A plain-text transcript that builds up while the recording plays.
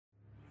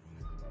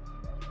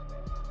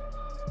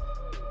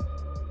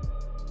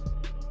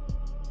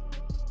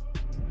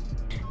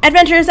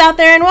Adventurers out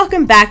there, and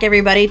welcome back,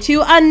 everybody,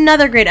 to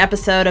another great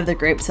episode of the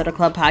Grape Soda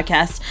Club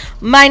podcast.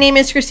 My name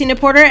is Christina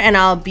Porter, and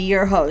I'll be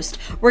your host.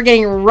 We're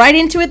getting right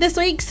into it this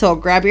week, so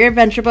grab your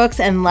adventure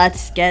books and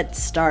let's get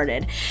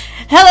started.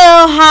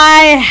 Hello,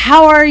 hi,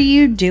 how are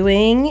you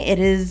doing? It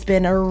has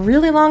been a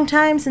really long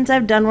time since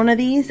I've done one of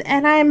these,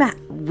 and I'm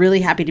really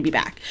happy to be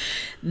back.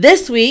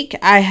 This week,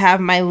 I have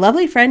my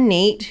lovely friend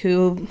Nate,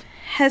 who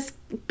has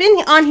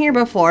been on here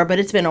before, but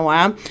it's been a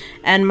while,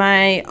 and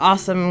my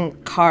awesome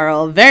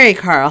very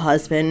Carl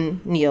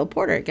husband, Neil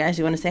Porter. Guys,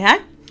 you want to say hi?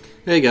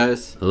 Hey,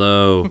 guys.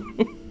 Hello.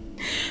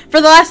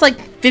 For the last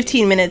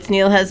 15 minutes,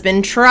 Neil has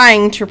been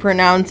trying to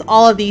pronounce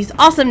all of these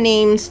awesome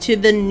names to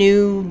the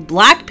new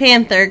Black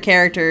Panther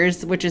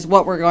characters, which is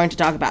what we're going to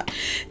talk about.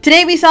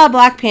 Today we saw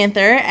Black Panther,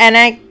 and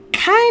I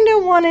kind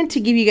of wanted to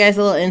give you guys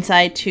a little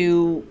insight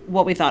to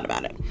what we thought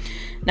about it.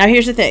 Now,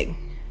 here's the thing.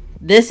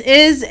 This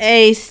is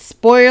a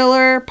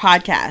spoiler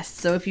podcast,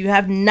 so if you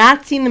have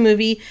not seen the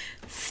movie,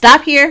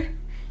 stop here,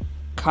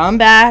 come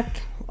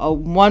back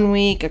 1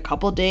 week, a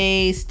couple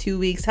days, 2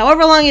 weeks,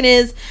 however long it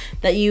is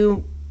that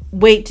you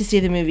wait to see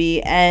the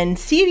movie, and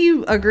see if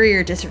you agree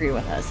or disagree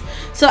with us.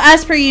 So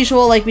as per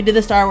usual, like we did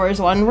the Star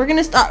Wars one, we're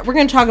gonna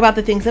talk about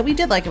the things that we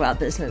did like about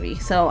this movie.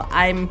 So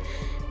I'm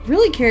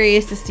really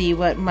curious to see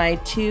what my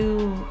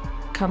two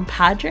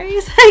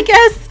compadres, I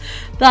guess,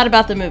 thought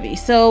about the movie.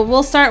 So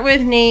we'll start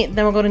with Nate,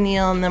 then we'll go to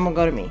Neil, and then we'll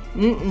go to me.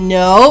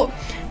 No,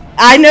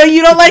 I know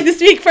you don't like to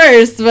speak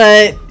first,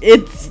 but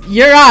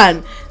you're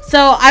on.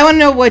 So I want to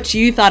know what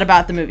you thought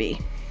about the movie.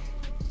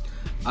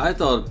 I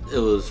thought it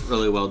was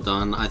really well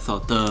done. I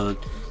thought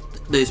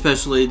they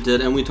especially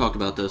did, and we talked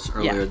about this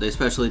earlier, they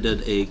especially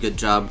did a good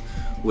job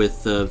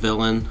with the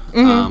villain.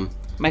 Mm-hmm.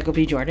 Michael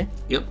B. Jordan.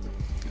 Yep.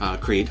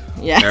 Creed.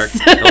 Yes. Eric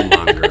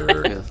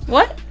Killmonger. Yes.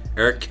 What?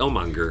 Eric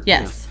Killmonger.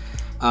 Yes.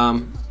 Yeah.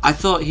 I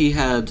thought he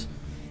had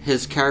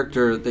his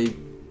character, they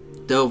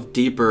delved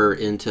deeper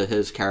into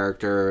his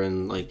character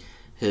and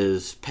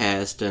his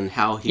past and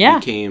how he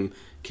became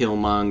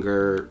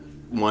Killmonger,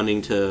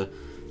 wanting to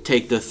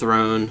take the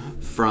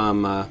throne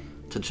from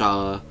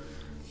T'Challa.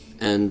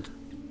 And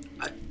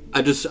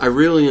I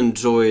really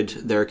enjoyed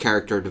their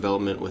character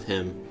development with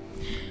him.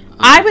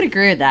 I would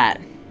agree with that.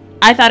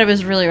 I thought it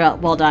was really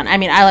well done. I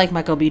mean, I like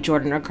Michael B.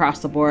 Jordan across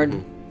the board.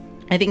 Mm-hmm.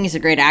 I think he's a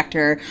great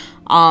actor.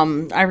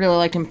 I really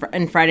liked him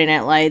in Friday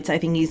Night Lights. I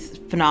think he's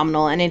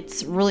phenomenal, and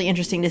it's really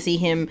interesting to see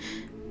him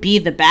be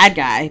the bad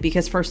guy,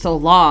 because for so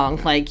long,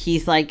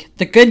 he's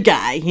the good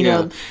guy, you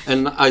know.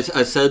 And I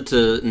said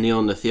to Neil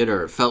in the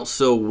theater, it felt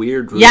so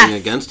weird rooting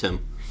against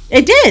him.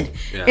 It did.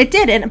 Yeah. It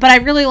did. But I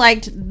really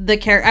liked the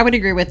character. I would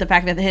agree with the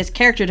fact that his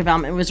character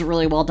development was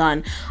really well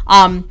done.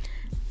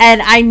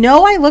 And I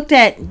know I looked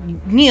at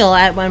Neil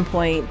at one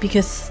point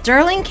because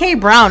Sterling K.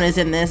 Brown is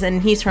in this,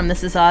 and he's from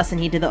This Is Us, and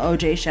he did the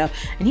OJ show,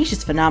 and he's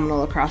just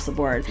phenomenal across the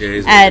board. Yeah,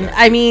 he's and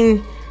I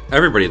mean,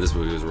 everybody in this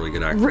movie was a really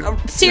good actor.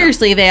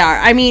 Seriously, they are.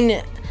 I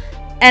mean,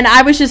 and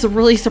I was just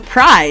really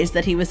surprised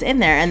that he was in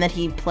there and that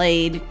he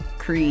played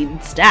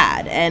Creed's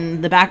dad.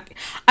 And but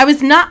I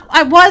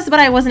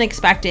wasn't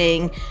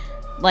expecting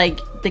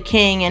the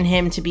King and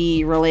him to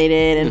be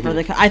related,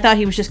 and I thought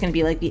he was just going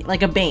to be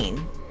like a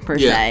Bane. Per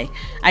se.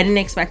 I didn't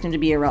expect him to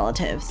be a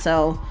relative,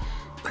 so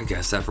I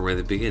guessed that from right at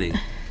the beginning.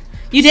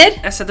 You did?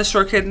 I said the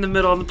short kid in the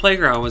middle on the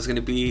playground was going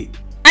to be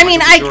I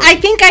mean, I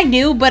think I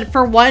knew, but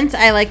for once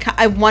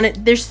I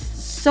wanted, there was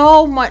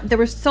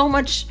so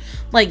much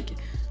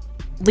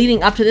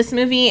leading up to this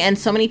movie, and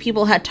so many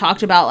people had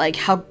talked about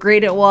how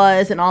great it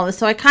was and all this,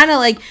 so I kind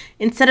of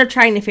instead of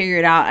trying to figure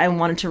it out, I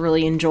wanted to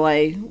really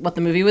enjoy what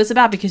the movie was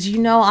about, because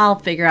I'll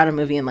figure out a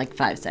movie in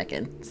 5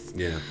 seconds.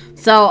 Yeah.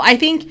 So I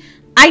think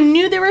I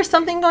knew there was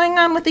something going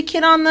on with the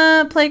kid on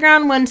the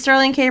playground when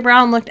Sterling K.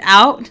 Brown looked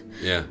out.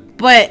 Yeah.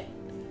 But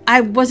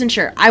I wasn't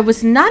sure. I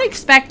was not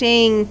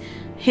expecting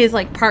his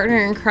partner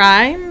in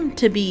crime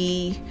to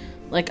be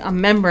a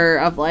member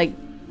of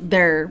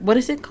their, what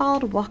is it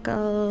called?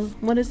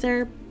 What is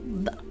their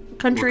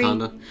country?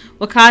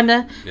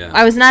 Wakanda. Yeah.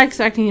 I was not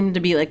expecting him to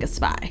be a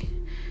spy.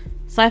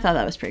 So I thought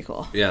that was pretty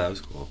cool. Yeah, that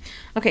was cool.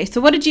 Okay,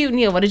 so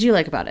Neil, what did you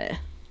like about it?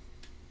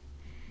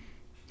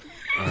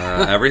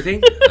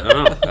 Everything? I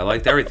don't know. I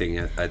liked everything.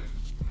 I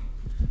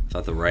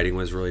thought the writing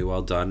was really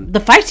well done. The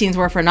fight scenes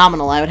were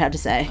phenomenal, I would have to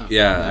say.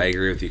 Yeah, I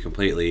agree with you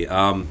completely.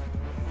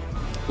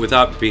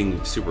 Without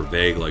being super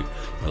vague,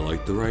 I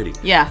like the writing.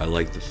 Yeah. I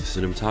like the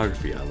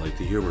cinematography. I like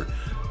the humor.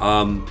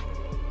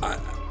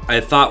 I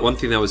thought one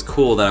thing that was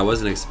cool that I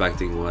wasn't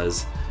expecting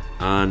was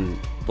on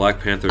Black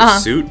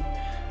Panther's suit.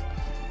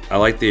 I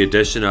like the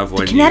addition of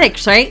when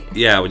kinetics, right?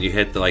 Yeah, when you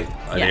hit an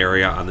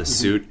area on the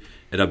suit,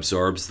 it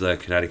absorbs the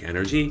kinetic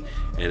energy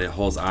and it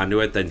holds onto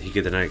it. Then he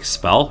can then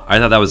expel. I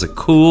thought that was a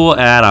cool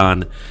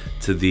add-on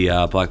to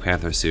the Black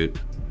Panther suit.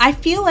 I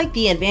feel like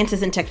the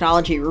advances in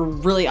technology were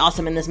really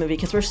awesome in this movie,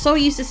 because we're so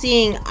used to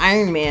seeing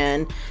Iron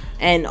Man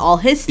and all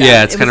his stuff.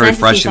 Yeah, it's kind of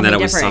refreshing that it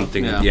was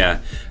something,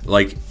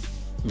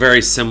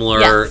 very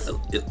similar,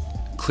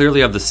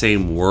 clearly of the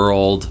same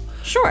world.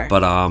 Sure.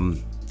 But,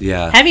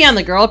 yeah. Heavy on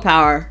the girl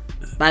power,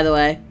 by the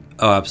way.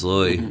 Oh,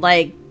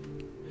 absolutely.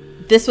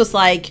 this was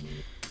like...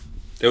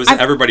 It was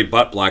everybody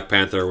but Black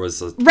Panther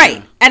was...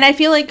 Right. And I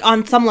feel like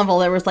on some level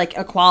there was like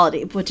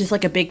equality, which is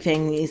like a big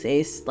thing these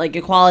days. Like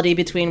equality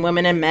between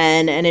women and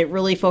men, and it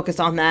really focused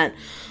on that.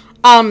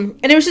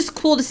 And it was just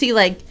cool to see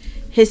like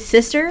his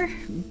sister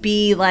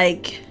be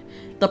like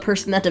the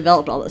person that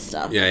developed all this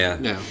stuff.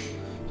 Yeah.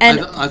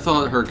 And I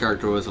thought her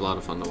character was a lot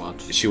of fun to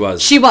watch. She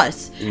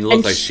was. And it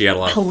looked like she had a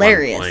lot of fun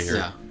playing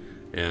her.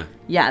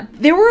 Yeah.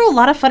 There were a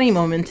lot of funny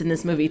moments in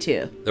this movie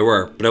too. There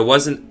were, but it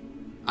wasn't...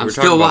 I'm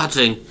still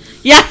watching.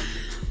 Yeah.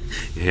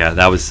 Yeah,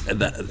 that was...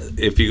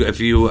 If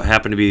you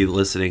happen to be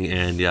listening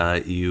and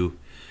you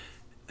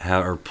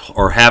have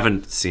or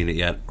haven't seen it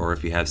yet, or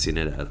if you have seen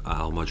it at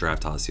Alamo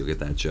Drafthouse, you'll get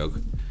that joke.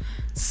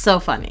 So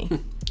funny.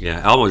 Yeah,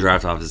 Alamo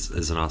Drafthouse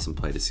is an awesome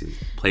place to see.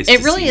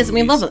 It really is.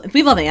 We love it.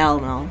 We love the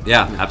Alamo.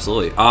 Yeah,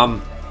 absolutely.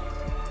 What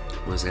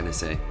was I gonna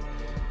say?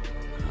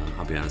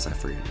 I'll be honest, I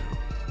forget now.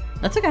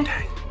 That's okay.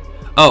 Dang.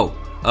 Oh,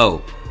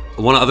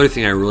 one other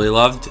thing I really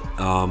loved,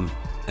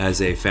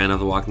 as a fan of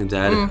The Walking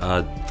Dead,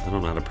 I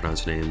don't know how to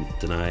pronounce her name.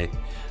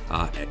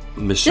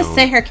 Michonne. Just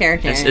say her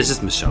character. It's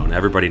just Michonne.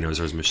 Everybody knows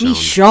her as Michonne.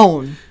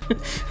 Michonne.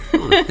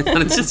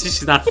 It's just,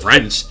 she's not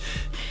French.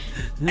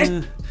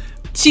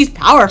 She's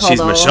powerful. She's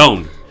though.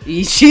 Michonne.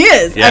 She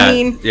is. Yeah, I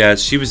mean, yeah,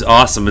 she was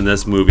awesome in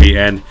this movie,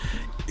 and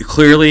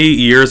clearly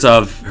years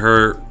of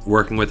her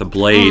working with a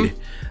blade,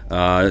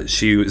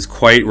 she was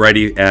quite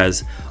ready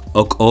as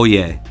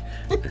Okoye.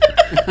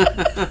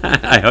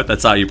 I hope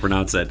that's how you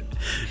pronounce it.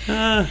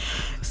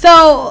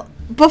 So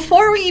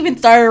before we even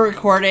started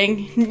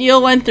recording,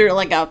 Neil went through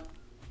like I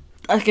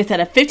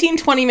said, a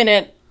 15-20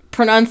 minute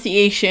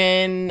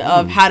pronunciation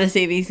of how to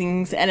say these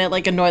things, and it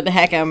like annoyed the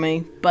heck out of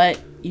me. But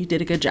you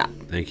did a good job.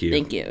 Thank you.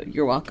 Thank you.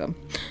 You're welcome.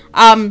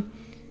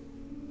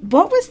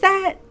 What was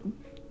that?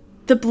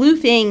 The blue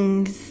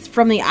things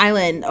from the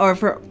island, or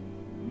for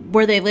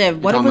where they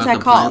live. What was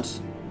that called?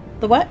 Plants?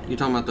 The what? You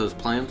talking about those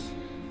plants?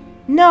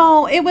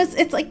 No, it was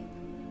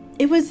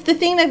the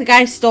thing that the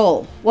guy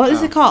stole. What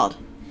is it called?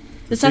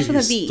 It starts with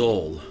a V.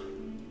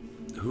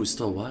 Who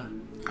stole what?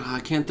 I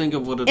can't think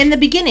of what it... In the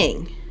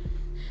beginning.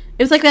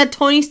 It was like that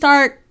Tony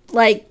Stark,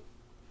 like,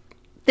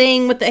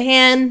 thing with the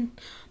hand.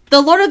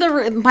 The Lord of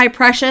the... My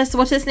Precious,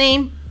 what's his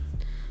name?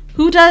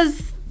 Who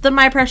does the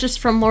My Precious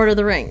from Lord of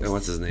the Rings?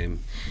 What's his name?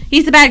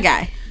 He's the bad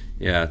guy.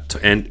 Yeah,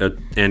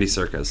 Andy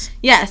Serkis.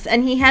 Yes,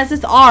 and he has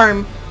this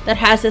arm that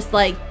has this,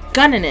 like,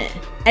 gun in it.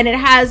 And it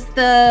has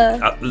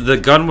the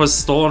gun was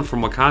stolen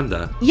from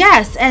Wakanda.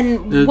 Yes,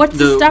 and what's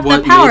the stuff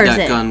that powers made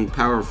that it? gun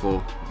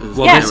powerful?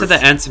 Well, they said the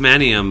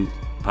antimanium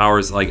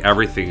powers like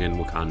everything in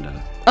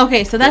Wakanda.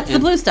 Okay, so that's the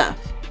blue stuff.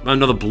 No,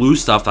 the blue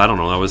stuff. I don't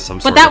know. That was some.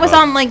 But that was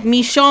on like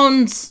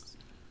Michonne's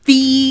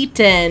feet,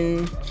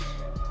 and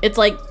it's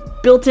like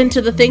built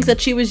into the things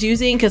that she was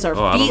using because her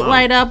feet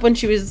light up when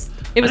she was.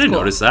 It was. I didn't cool.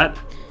 notice that.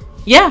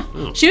 Yeah,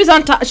 she was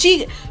on top.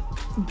 She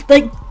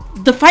like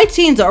the fight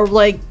scenes are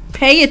like.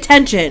 Pay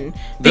attention.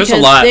 There's a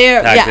lot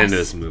packed into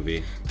this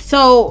movie.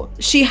 So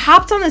she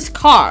hopped on this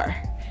car,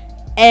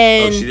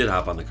 and she did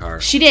hop on the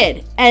car. She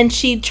did, and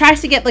she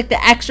tries to get like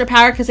the extra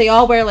power because they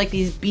all wear like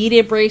these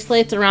beaded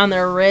bracelets around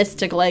their wrists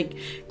to like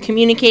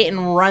communicate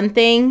and run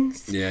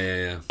things.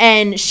 Yeah.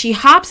 And she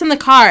hops in the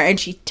car and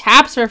she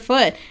taps her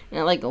foot, and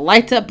it like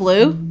lights up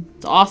blue.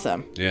 It's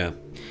awesome. Yeah.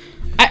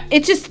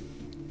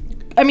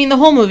 The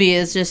whole movie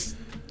is just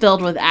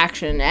filled with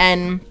action.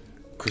 And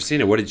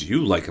Christina, what did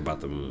you like about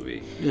the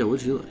movie? Yeah, what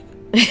did you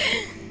like?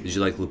 Did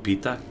you like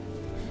Lupita?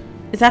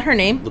 Is that her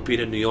name?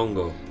 Lupita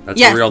Nyong'o.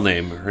 That's her real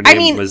name. Her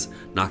name was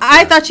Nakta.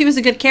 I thought she was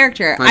a good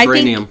character.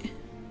 Vibranium.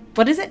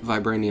 What is it?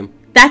 Vibranium.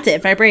 That's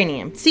it,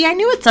 Vibranium. See, I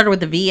knew it started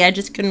with a V. I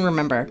just couldn't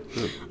remember.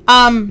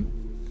 Good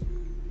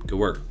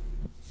work.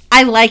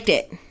 I liked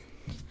it.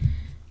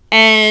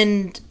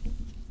 And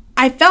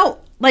I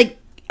felt like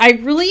I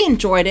really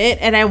enjoyed it,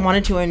 and I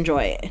wanted to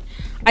enjoy it.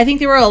 I think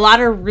there were a lot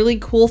of really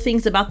cool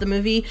things about the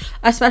movie,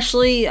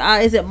 especially,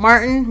 is it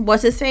Martin?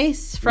 What's his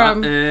face?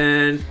 From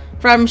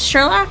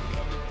Sherlock?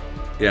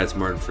 Yeah, it's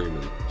Martin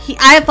Freeman.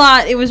 I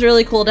thought it was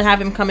really cool to have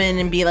him come in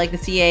and be like the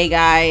CA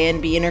guy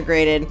and be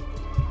integrated.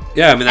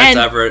 Yeah, that's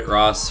Everett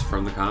Ross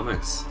from the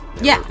comics.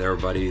 They were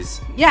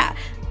buddies. Yeah.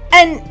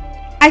 And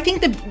I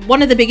think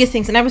one of the biggest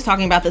things, and I was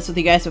talking about this with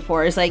you guys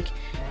before, is like,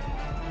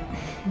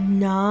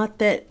 not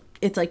that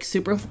it's like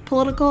super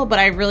political, but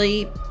I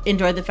really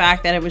enjoyed the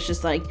fact that it was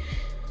just like,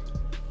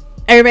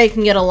 everybody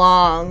can get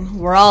along.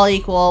 We're all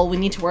equal. We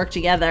need to work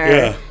together.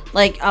 Yeah.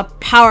 Like a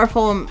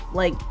powerful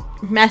like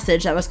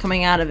message that was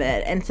coming out of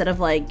it instead of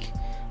like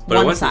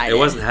one-sided. It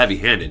wasn't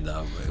heavy-handed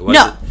though.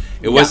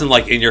 It wasn't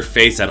like in your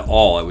face at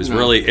all. It was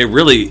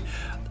really.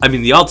 I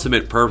mean, the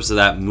ultimate purpose of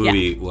that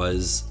movie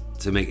was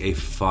to make a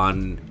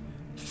fun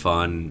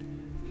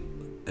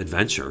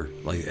adventure.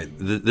 Like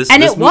this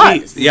movie,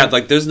 was. Yeah,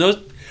 like this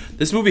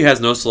movie has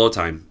no slow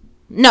time.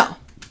 No.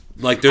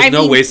 Like there's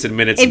no wasted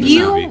minutes in this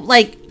movie.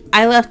 Like,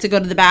 I left to go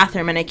to the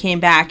bathroom and I came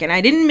back and I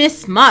didn't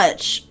miss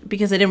much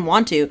because I didn't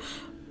want to,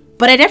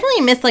 but I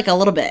definitely missed like a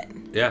little bit.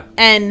 Yeah.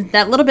 And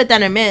that little bit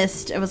that I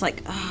missed, it was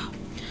like, oh.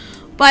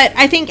 But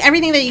I think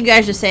everything that you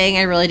guys are saying,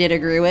 I really did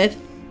agree with.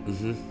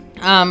 Mm-hmm.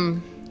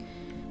 The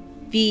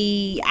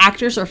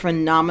actors are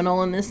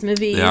phenomenal in this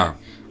movie. They are.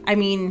 I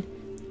mean,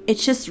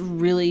 it's just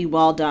really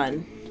well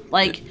done.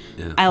 Like,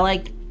 I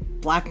like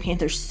Black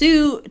Panther's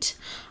suit.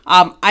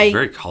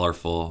 Very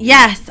colorful.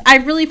 Yes, I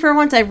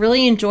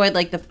really enjoyed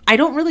I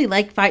don't really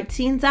like fight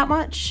scenes that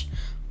much,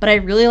 but I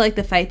really like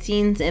the fight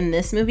scenes in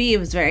this movie. It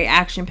was very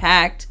action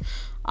packed.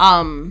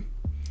 I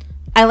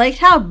liked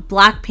how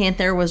Black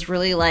Panther was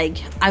really like,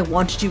 I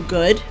want to do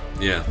good.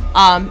 Yeah.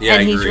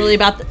 And he's really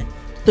about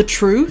the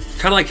truth.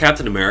 Kind of like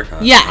Captain America.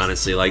 Yes.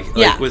 Honestly, I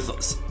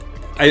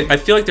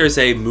feel like there's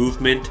a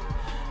movement.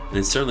 And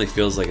it certainly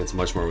feels like it's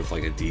much more with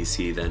like a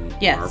DC than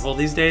Marvel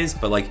these days.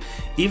 But like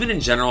even in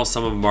general,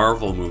 some of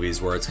Marvel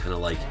movies where it's kind of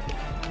like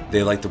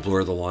they like to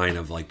blur the line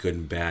of like good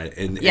and bad,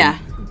 and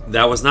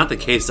that was not the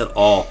case at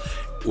all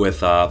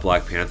with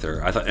Black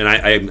Panther. I thought,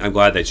 and I'm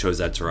glad they chose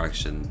that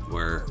direction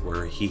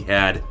where he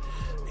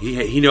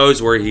knows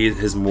where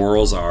his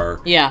morals are,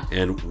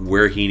 and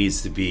where he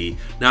needs to be.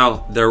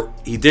 Now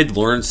he did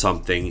learn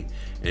something,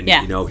 and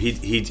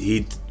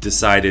he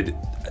decided.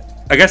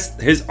 I guess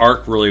his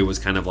arc really was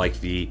kind of like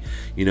I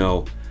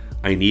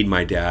need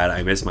my dad,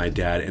 I miss my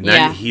dad. And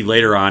then he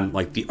later on,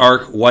 like, the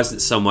arc wasn't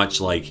so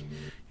much like,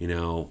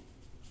 I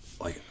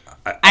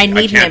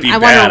need him. I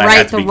want to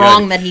right the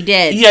wrong that he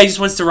did. Yeah, he just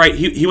wants to right.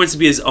 He wants to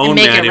be his own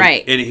man. Make it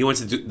right. And he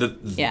wants to do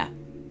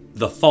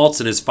the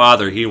faults in his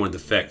father he wanted to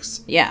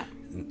fix. Yeah.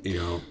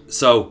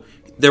 So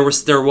there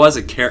was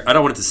a character. I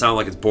don't want it to sound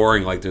like it's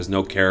boring, like there's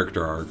no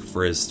character arc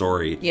for his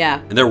story. Yeah.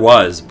 And there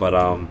was, but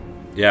I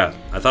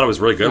thought it was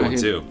a really good one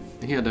too.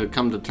 He had to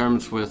come to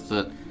terms with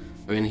that.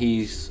 I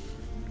mean,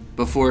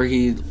 before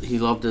he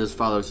loved his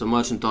father so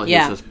much and thought he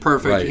was just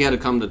perfect. Right. He had to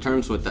come to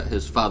terms with that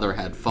his father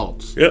had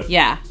faults. Yep.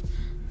 Yeah.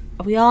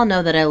 We all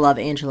know that I love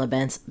Angela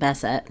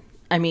Bassett.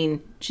 I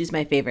mean, she's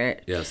my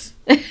favorite. Yes.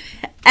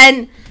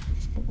 And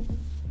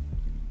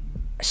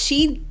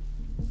she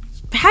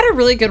had a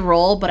really good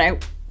role, but I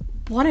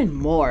wanted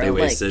more. They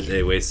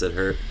wasted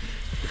her.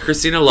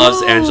 Christina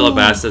loves Angela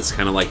Bassett's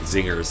kind of like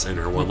zingers in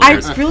her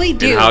one-liners. I really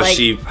do. And how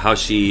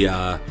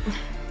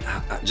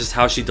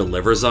she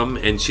delivers them,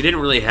 and she didn't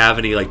really have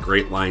any like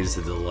great lines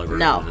to deliver.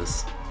 No,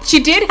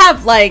 she did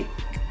have like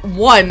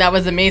one that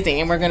was amazing,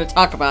 and we're going to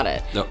talk about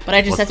it. Nope. But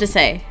I just have to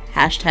say,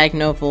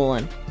 #no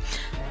fooling.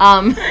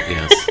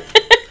 Yes.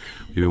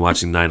 We've been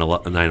watching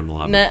 9/11.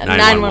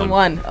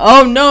 911.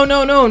 Oh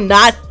no,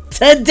 not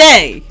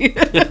today.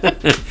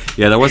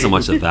 Yeah, there wasn't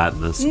much of that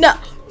in this.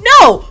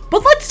 No,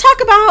 but let's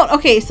talk about...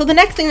 Okay, so the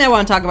next thing that I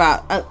want to talk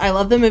about... I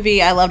love the movie.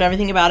 I loved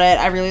everything about it.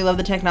 I really love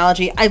the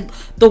technology.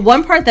 The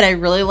one part that I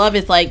really love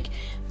is, like,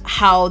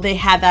 how they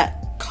had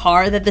that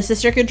car that the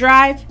sister could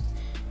drive.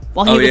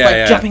 While he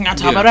was, jumping on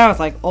top of it. I was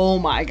like, oh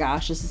my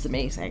gosh, this is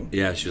amazing.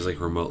 Yeah, she was,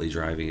 like, remotely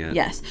driving it.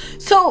 Yes.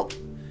 So,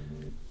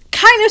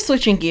 kind of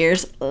switching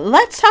gears,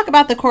 let's talk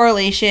about the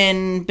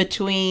correlation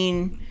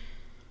between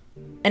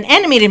an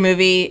animated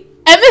movie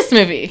and this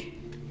movie.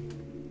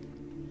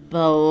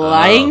 The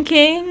Lion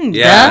King?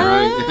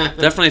 Yeah.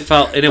 Definitely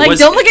felt... And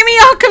don't look at me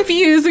all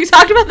confused. We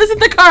talked about this in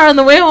the car on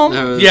the way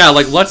home. Yeah,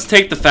 like, let's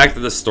take the fact that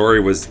the story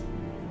was...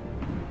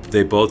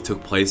 They both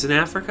took place in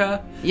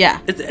Africa. Yeah.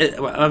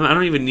 I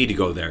don't even need to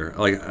go there.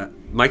 Like,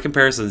 my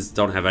comparisons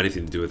don't have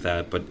anything to do with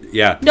that, but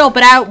yeah. No,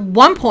 but at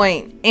one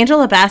point,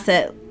 Angela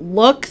Bassett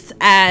looks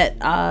at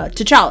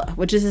T'Challa,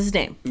 which is his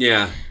name.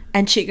 Yeah.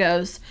 And she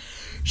goes,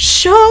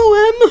 show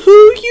him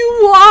who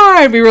you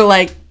are. And we were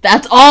like,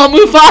 that's all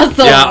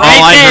Mufasa. Yeah, all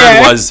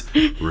I heard was,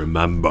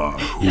 remember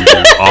who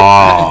you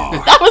are.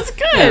 That was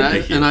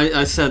good. And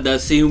I said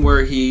that scene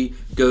where he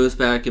goes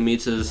back and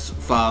meets his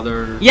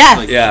father.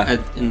 Yes.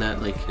 In that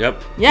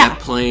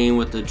plane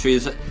with the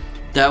trees.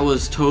 That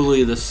was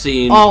totally the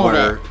scene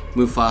where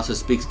Mufasa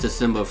speaks to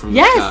Simba from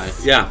the sky.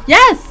 Yeah.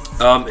 Yes.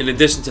 In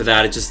addition to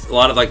that, it just a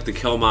lot of like the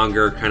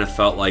Killmonger kind of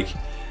felt like,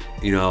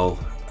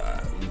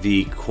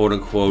 the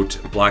quote-unquote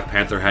Black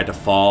Panther had to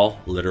fall,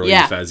 literally,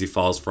 as he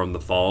falls from the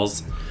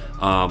falls.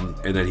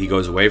 And then he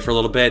goes away for a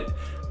little bit,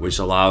 which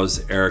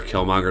allows Eric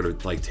Killmonger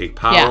to, like, take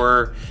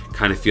power. Yeah.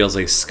 Kind of feels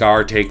like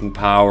Scar taking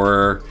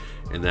power.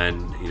 And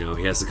then,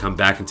 he has to come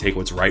back and take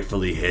what's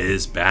rightfully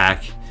his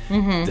back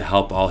to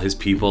help all his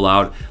people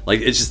out. Like,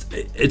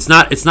 it's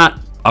not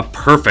a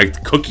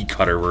perfect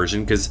cookie-cutter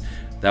version, because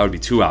that would be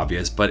too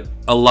obvious. But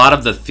a lot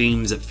of the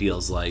themes, it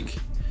feels like...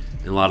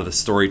 And a lot of the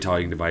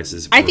storytelling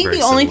devices. I think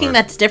the only thing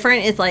that's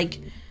different is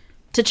like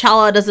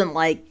T'Challa doesn't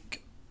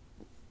like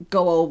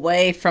go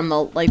away from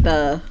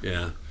the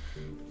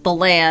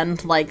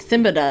land like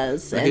Simba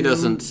does. And he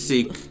doesn't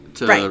seek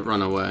to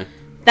run away.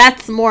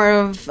 That's more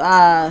of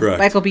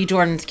Michael B.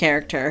 Jordan's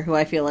character, who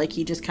I feel like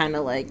he just kind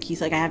of like he's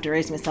like I have to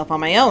raise myself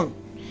on my own.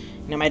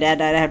 My dad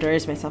died. I have to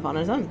raise myself on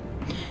his own.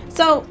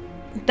 So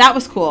that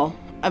was cool.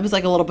 I was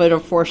like a little bit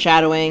of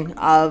foreshadowing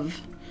of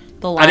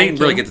the Lion King. I didn't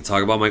really get to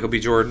talk about Michael B.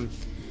 Jordan.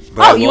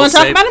 But you want to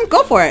talk about him?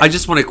 Go for it. I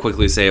just want to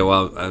quickly say,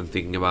 while I'm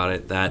thinking about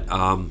it, that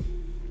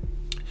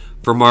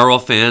for Marvel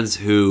fans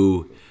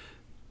who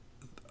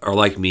are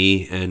like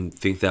me and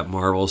think that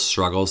Marvel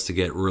struggles to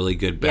get really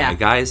good bad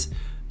guys,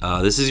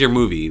 this is your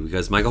movie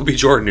because Michael B.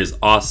 Jordan is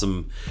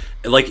awesome.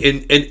 Like,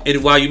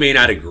 and while you may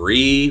not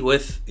agree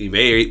with,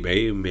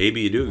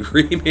 maybe you do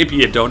agree, maybe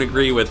you don't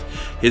agree with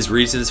his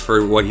reasons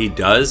for what he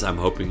does. I'm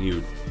hoping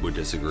you would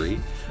disagree.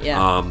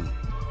 Yeah.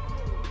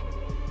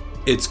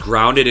 It's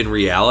grounded in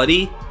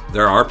reality.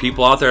 There are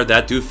people out there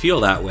that do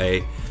feel that way,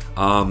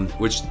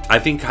 which I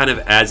think kind of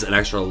adds an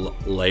extra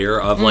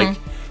layer of like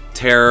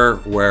terror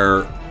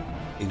where,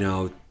 you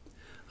know,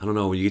 I don't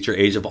know, when you get your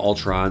Age of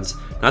Ultrons,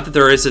 not that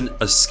there isn't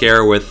a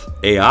scare with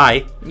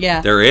AI.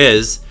 Yeah. There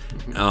is.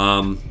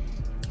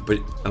 But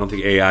I don't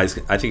think AI is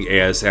actually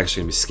going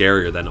to be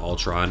scarier than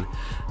Ultron,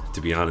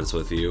 to be honest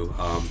with you.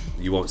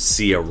 You won't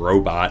see a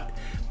robot.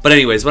 But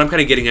anyways, what I'm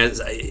kind of getting at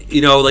is,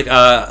 you know, like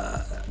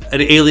an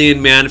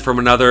alien man from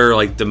another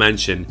like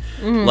dimension,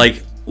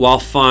 like while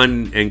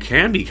fun and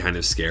can be kind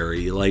of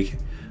scary, like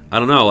I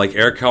don't know, like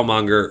Eric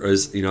Killmonger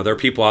is, you know, there are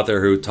people out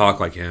there who talk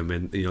like him,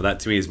 and you know that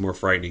to me is more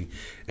frightening.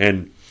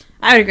 And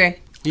I would agree.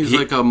 He's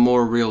like a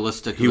more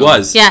realistic. He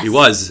was. Yes. He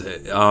was.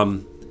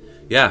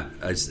 Yeah.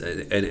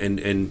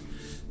 And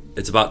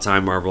it's about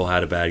time Marvel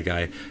had a bad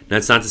guy. And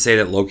that's not to say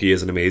that Loki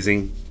isn't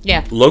amazing.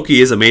 Yeah.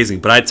 Loki is amazing,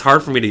 but it's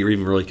hard for me to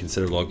even really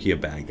consider Loki a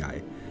bad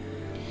guy.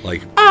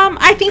 Like,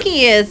 I think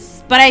he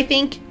is, but I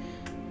think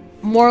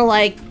more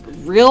like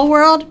real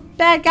world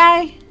bad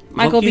guy.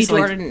 Michael B.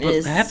 Jordan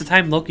is. Half the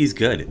time, Loki's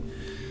good.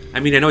 I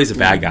mean, I know he's a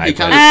bad guy. He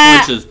kind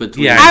of switches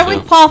between. Yeah, I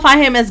would qualify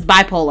him as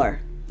bipolar.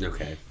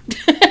 Okay.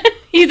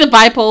 He's a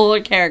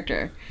bipolar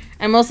character,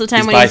 and most of the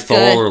time when he's good,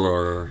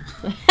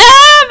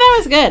 that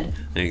was good.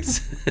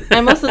 Thanks.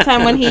 And most of the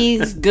time when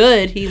he's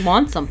good, he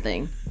wants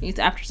something. He's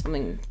after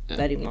something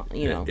that he wants,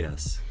 you know.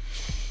 Yes.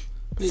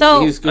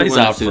 So he's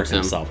out for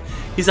himself.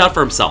 He's out for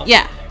himself.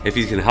 Yeah. If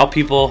he's gonna help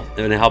people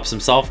and it helps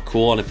himself,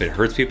 cool. And if it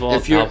hurts people,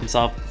 if to help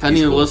himself. If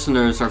any of the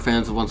listeners are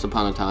fans of Once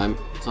Upon a Time,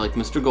 it's like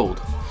Mr.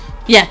 Gold.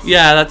 Yes.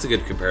 Yeah, that's a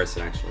good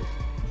comparison, actually.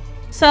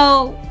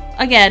 So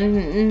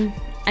again,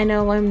 I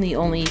know I'm the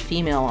only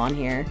female on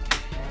here,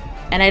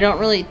 and I don't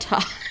really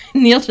talk.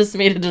 Neil just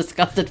made a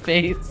disgusted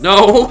face.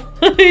 No.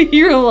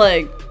 You're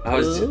like. I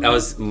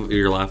was.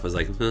 Your laugh was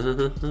like.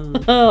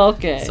 Oh,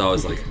 okay. So I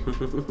was like.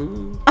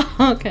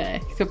 Okay.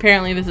 So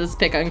apparently this is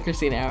Pick on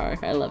Christina Hour.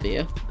 I love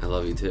you. I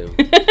love you too.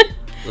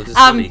 Look, it's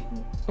funny.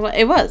 Well,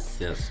 it was.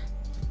 Yes.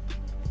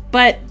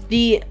 But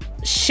the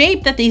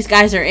shape that these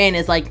guys are in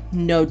is like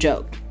no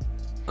joke.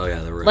 Oh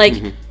yeah, they're right.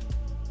 Like,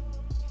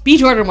 B.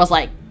 Jordan was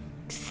like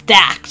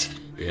stacked.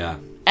 Yeah.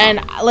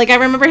 And like I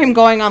remember him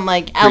going on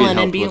like Ellen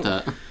and being,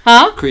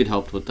 Creed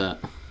helped with that.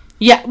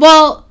 Yeah,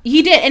 well,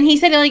 he did, and he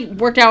said he like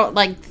worked out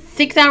like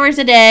 6 hours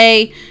a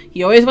day.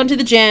 He always went to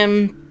the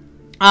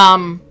gym,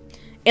 and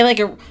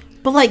like,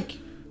 but like,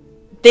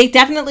 they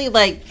definitely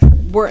like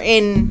were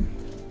in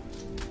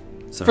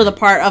for the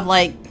part of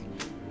like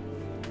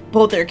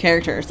both their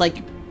characters,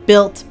 like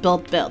built,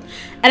 and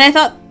I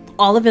thought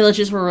all the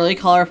villages were really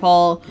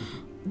colorful.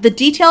 The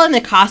detail in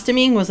the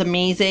costuming was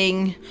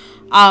amazing.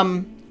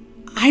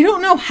 I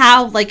don't know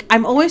how. Like,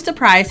 I'm always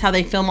surprised how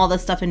they film all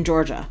this stuff in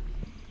Georgia.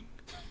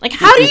 Like,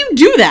 how do you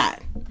do that?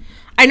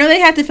 I know they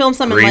had to film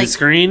some in, like... Green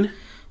screen?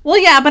 Well,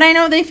 yeah, but I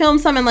know they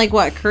filmed some in, like,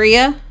 what,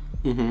 Korea?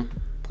 Mm-hmm.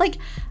 Like,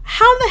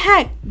 how the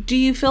heck do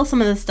you film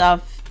some of this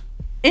stuff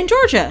in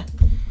Georgia?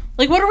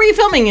 Like, what are we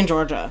filming in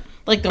Georgia?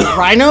 Like, the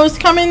rhinos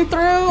coming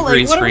through?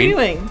 Like, what are we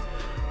doing?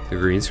 The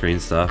green screen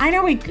stuff. I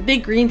know they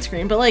green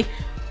screen, but, like,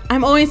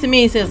 I'm always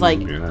amazed as, like,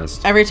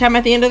 every time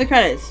at the end of the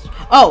credits.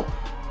 Oh,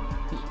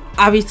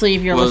 obviously,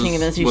 if you're listening to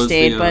this, you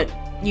stayed, but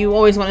you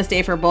always want to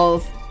stay for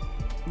both.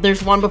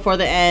 There's one before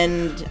the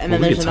end, and then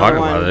there's another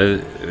one. About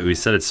it. We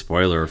said it's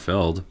spoiler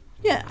filled.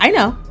 Yeah, I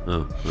know.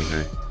 Oh,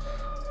 okay.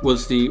 Were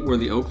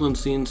the Oakland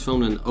scenes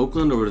filmed in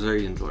Oakland, or was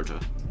they in Georgia?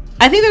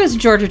 I think there was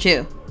Georgia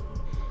too,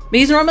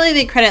 because normally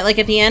they credit like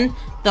at the end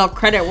they'll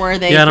credit where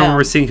they. Yeah, I don't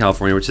remember seeing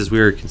California, which is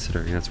weird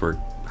considering that's where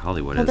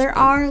Hollywood is. Well, there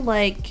are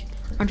like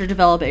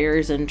underdeveloped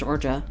areas in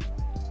Georgia.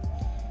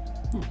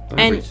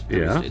 And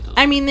yeah,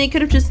 I mean they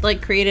could have just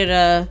like created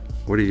a.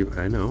 What do you?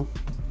 I know.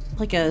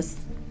 Like a.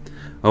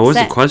 I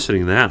wasn't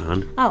questioning that,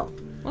 hon. Oh,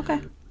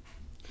 okay.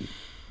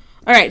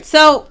 All right,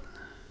 so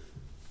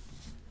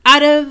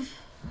out of,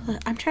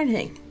 I'm trying to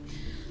think.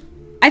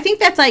 I think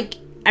that's like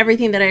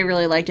everything that I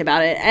really liked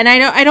about it, and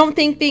I don't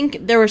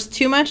think there was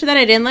too much that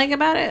I didn't like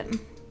about it.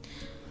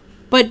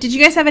 But did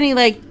you guys have any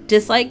like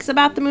dislikes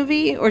about the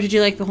movie, or did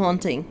you like the whole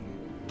thing?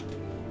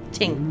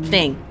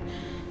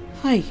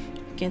 Hi,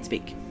 can't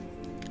speak.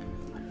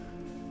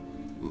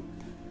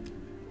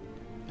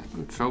 I'm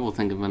in trouble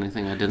thinking of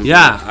anything I didn't.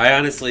 Yeah, like. I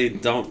honestly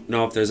don't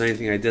know if there's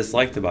anything I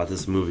disliked about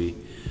this movie.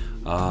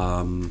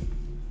 I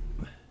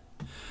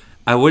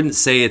wouldn't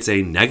say it's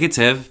a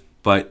negative,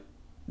 but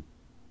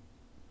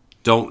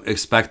don't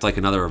expect like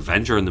another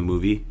Avenger in the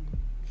movie.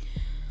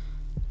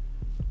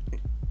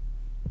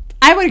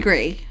 I would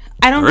agree.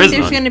 I don't think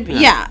there's going to be.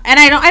 Yeah, and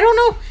I don't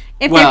know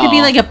if there could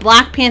be like a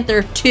Black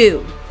Panther 2.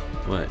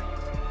 What?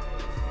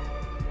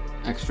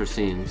 Extra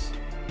scenes.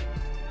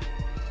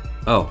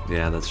 Oh,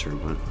 yeah, that's true.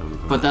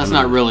 But that's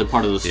not really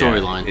part of the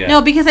storyline. Yeah.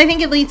 No, because I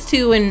think it leads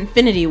to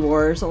Infinity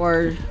Wars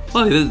or...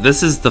 Well,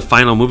 this is the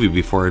final movie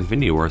before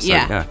Infinity War, so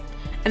yeah.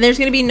 And there's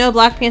going to be no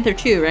Black Panther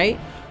 2, right?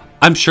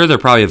 I'm sure there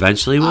probably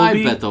eventually will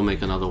be. I bet they'll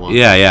make another one.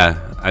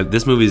 Yeah.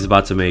 This movie is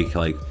about to make,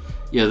 like...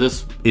 Yeah,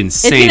 this...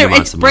 Insane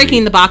amounts of money. It's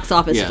breaking the box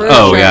office for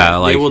Oh, sure. yeah.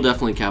 Like, they will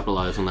definitely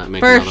capitalize on that.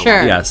 Make for another sure.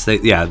 one. Yes,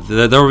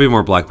 there will be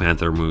more Black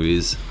Panther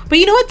movies. But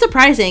you know what's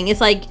surprising? It's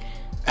like...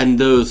 And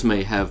those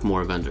may have more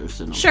Avengers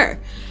in them. Sure.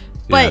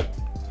 But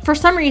for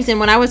some reason,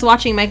 when I was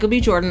watching Michael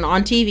B. Jordan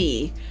on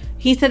TV,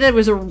 he said that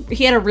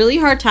he had a really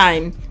hard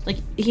time. Like,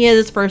 he had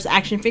his first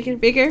action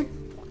figure.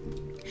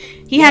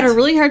 He had a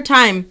really hard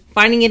time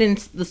finding it in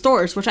the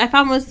stores, which I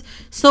found was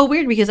so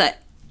weird because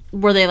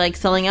were they, like,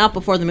 selling out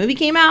before the movie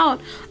came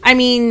out? I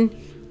mean,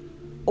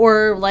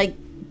 or, like,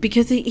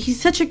 because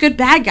he's such a good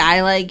bad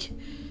guy, like...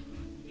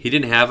 He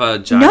didn't have a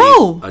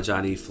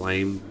Johnny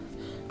Flame.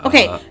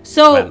 Okay,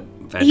 so...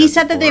 He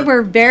said that they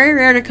were very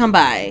rare to come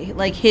by,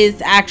 like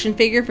his action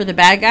figure for the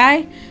bad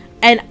guy,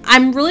 and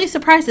I'm really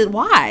surprised at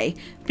why,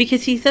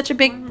 because he's such a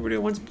big... Everybody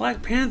wants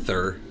Black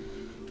Panther.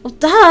 Well,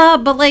 duh,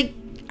 but like,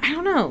 I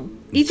don't know.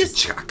 He just...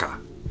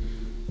 Chaka.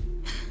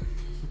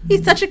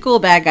 He's such a cool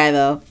bad guy,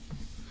 though.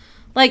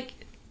 Like,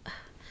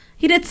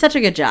 he did such a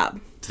good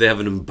job. Do they have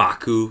an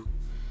M'Baku?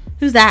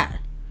 Who's that?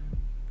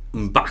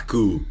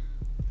 M'Baku.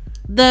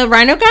 The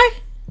rhino guy?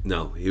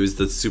 No, he was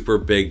the super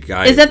big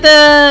guy. Is that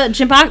the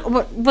Jimbok?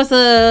 What was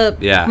the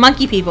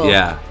monkey people?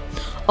 Yeah.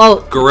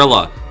 Oh,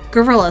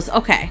 Gorillas.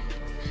 Okay.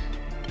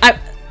 I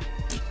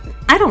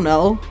don't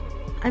know.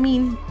 I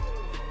mean,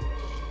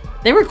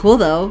 they were cool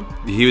though.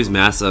 He was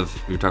massive.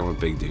 We were talking about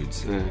big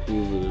dudes. Yeah,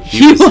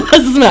 he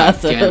was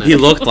massive. He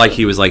looked like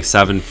he was like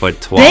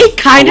 7'12". They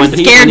kind of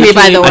scared me,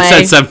 by the way.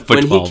 I said 7'12".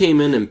 When he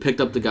came in and picked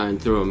up the guy and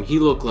threw him, he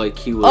looked like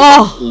he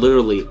was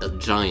literally a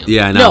giant.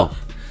 Yeah, I know. No.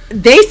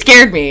 They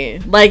scared me.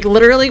 Like,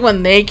 literally,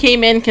 when they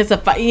came in, because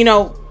of,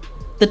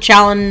 the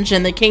challenge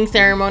and the king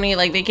ceremony,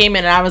 like, they came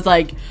in, and I was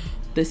like,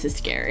 this is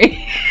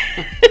scary.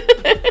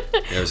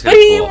 But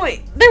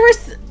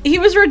he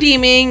was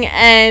redeeming,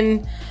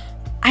 and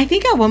I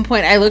think at one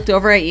point I looked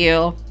over at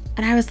you,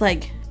 and I was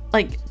like,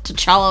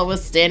 T'Challa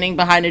was standing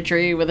behind a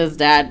tree with his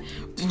dad,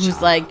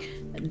 who's like,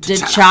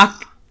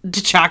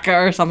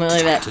 T'Chaka or something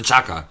like that.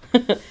 T'Chaka.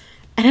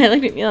 And I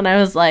looked at you, and I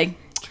was like,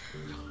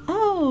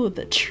 oh,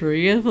 the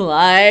tree of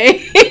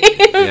life.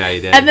 Yeah,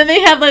 you did. And then they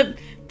had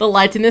the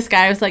lights in the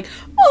sky. I was like,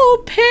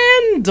 oh,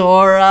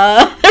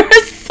 Pandora. There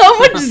was so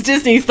much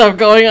Disney stuff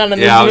going on in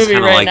this movie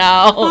right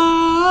now.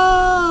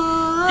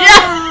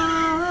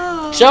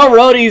 Yeah. Joe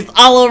Rohde's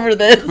all over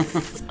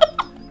this.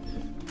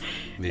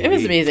 It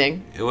was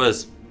amazing. It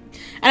was.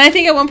 And I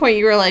think at one point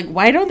you were like,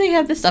 why don't they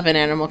have this stuff in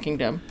Animal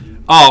Kingdom?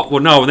 Oh,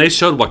 well, no, when they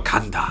showed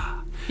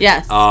Wakanda.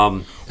 Yes.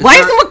 Why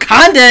isn't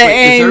Wakanda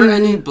Is there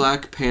any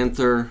Black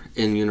Panther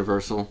in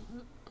Universal?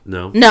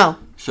 No.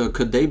 So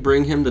could they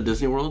bring him to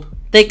Disney World?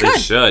 They could. They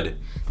should.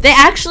 They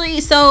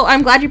actually, so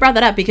I'm glad you brought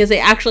that up because they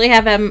actually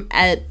have him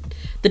at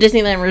the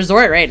Disneyland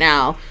Resort right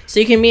now. So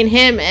you can meet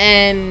him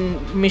and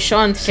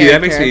Michonne's character.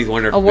 That makes me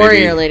wonder if a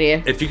warrior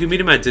lady. If you can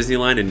meet him at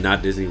Disneyland and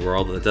not Disney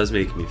World, that does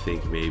make me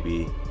think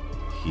maybe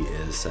he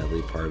is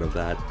sadly part of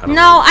that.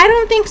 I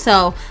don't think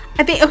so.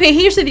 I think, okay,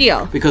 here's the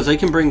deal. Because they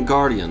can bring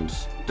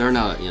Guardians. They're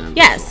not,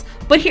 Yes.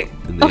 But here,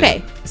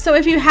 okay, so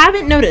if you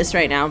haven't noticed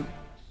right now,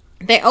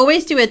 they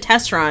always do a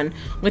test run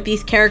with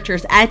these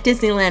characters at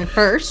Disneyland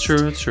first.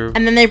 It's true.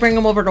 And then they bring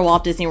them over to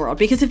Walt Disney World.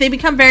 Because if they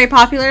become very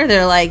popular,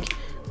 they're like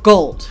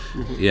gold.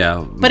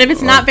 Yeah. But if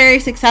it's not very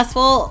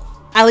successful,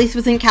 at least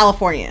it's in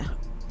California.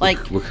 Like,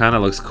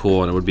 Wakanda looks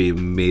cool, and it would be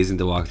amazing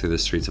to walk through the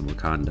streets of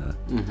Wakanda.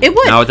 It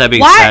would. Now, with that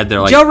being said,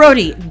 they're like... Joe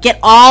Rohde, get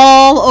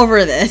all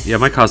over this. Yeah, it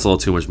might cost a little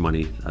too much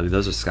money. I mean,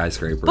 those are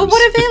skyscrapers. But what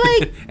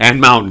if they,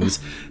 and mountains.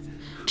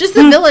 Just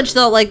the village,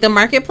 though, like the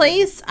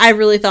marketplace, I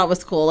really thought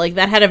was cool. Like,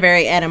 that had a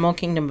very Animal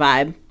Kingdom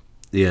vibe.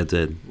 Yeah, it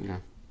did. Yeah.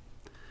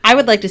 I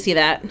would like to see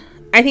that.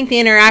 I think the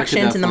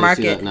interactions in the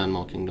market... See that in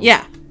Animal Kingdom.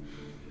 Yeah.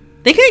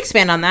 They could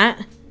expand on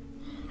that.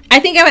 I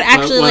think I would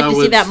actually like to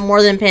see that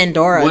more than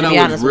Pandora, to be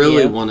honest with you. What I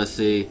would really want to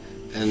see,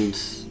 and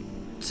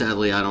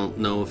sadly I don't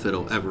know if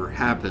it'll ever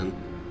happen,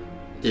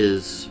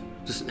 is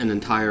just an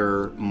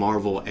entire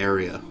Marvel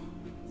area.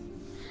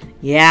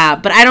 Yeah,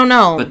 but I don't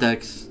know. But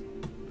that's,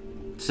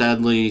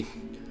 sadly,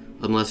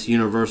 unless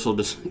Universal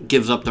just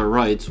gives up their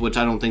rights, which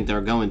I don't think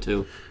they're going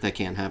to, that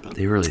can't happen.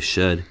 They really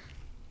should.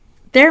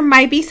 There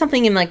might be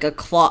something in like a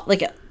clause,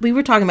 we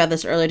were talking about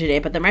this earlier today,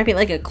 but there might be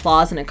like a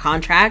clause in a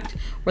contract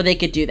where they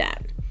could do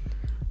that.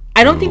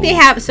 I don't think they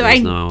have, so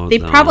they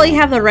probably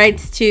have the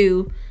rights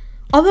to,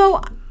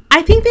 although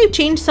I think they've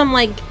changed some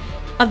like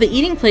of the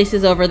eating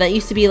places over that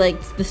used to be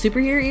like the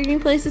superhero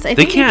eating places. I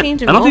think they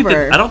changed them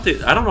over. I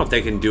don't know if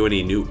they can do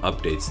any new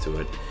updates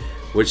to it.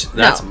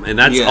 That's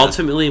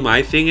ultimately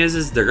my thing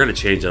is they're gonna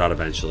change it out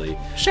eventually.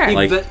 Sure.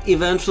 Like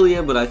eventually,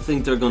 yeah, but I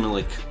think they're gonna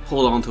like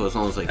hold on to it as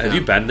long as they can. Have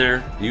you been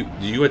there?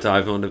 You went to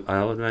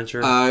Isle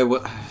Adventure? I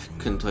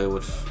couldn't tell you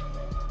which.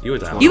 You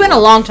went to You went a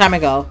long time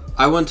ago.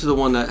 I went to the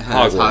one that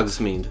has Hogwarts.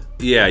 Hogsmeade.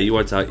 Yeah, you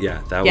went to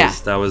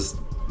that was.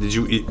 Did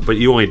you? But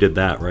you only did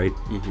that, right?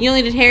 You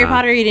only did Harry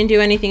Potter. You didn't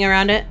do anything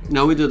around it.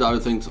 No, we did other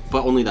things,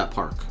 but only that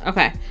park.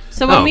 Okay,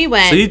 so when we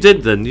went, so you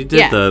did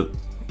the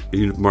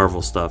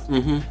Marvel stuff.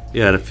 Mm-hmm.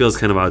 Yeah, and it feels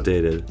kind of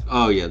outdated.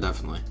 Oh yeah,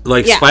 definitely.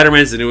 Like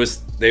Spider-Man's the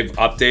newest. They've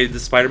updated the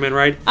Spider-Man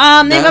ride. They've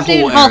that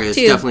updated whole Hulk area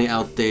too. is definitely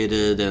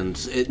outdated, and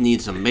it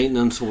needs some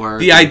maintenance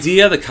work.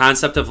 The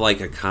concept of like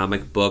a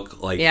comic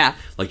book, like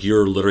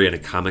you're literally in a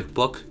comic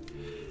book,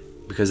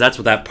 because that's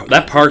what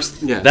that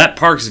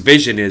park's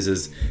vision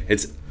is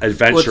it's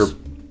adventure.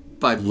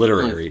 By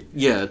literary.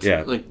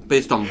 It's like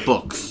based on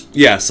books.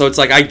 Yeah, so it's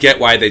like I get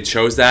why they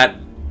chose that,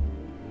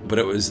 but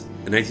it was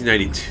in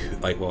 1992.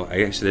 Like, well,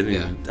 I actually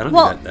didn't. I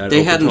don't think that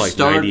they hadn't like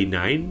started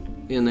 99.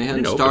 And they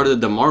hadn't started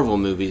the Marvel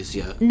movies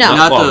yet. No,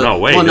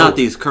 not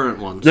these current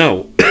ones.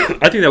 No,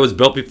 I think that was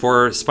built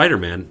before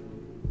Spider-Man.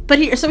 But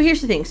here's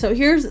the thing. So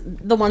here's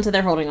the ones that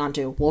they're holding on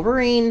to: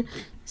 Wolverine,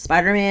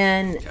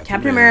 Spider-Man,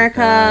 Captain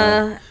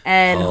America,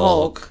 and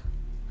Hulk.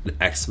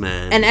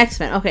 X-Men.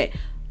 Okay.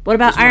 What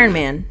about Iron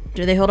Man?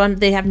 Do they hold on?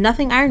 They have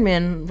nothing Iron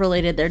Man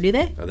related there, do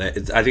they?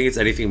 I think it's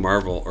anything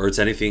Marvel, or it's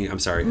anything,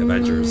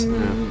 Avengers.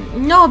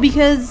 No,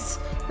 because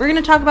we're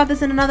going to talk about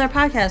this in another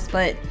podcast,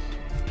 but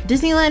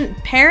Disneyland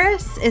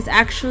Paris is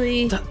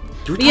actually...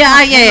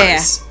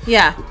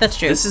 Yeah, that's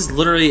true. This is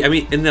literally,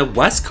 in the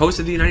west coast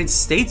of the United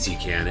States, you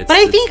can. But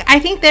I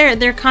think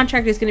their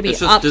contract is going to be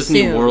up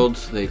Disney soon. World,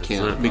 they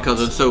can't,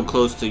 because it's so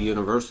close to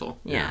Universal.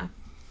 Yeah.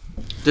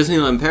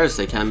 Disneyland Paris,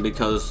 they can,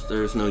 because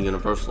there's no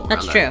Universal around.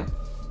 That's true.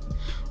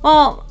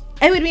 Well,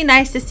 it would be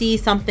nice to see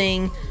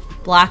something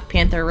Black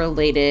Panther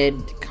related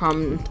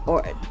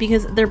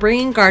because they're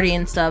bringing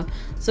Guardian stuff.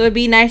 So it'd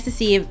be nice to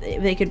see if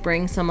they could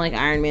bring some like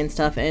Iron Man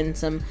stuff and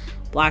some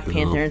Black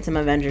Panther and some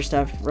Avenger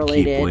stuff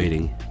related. Keep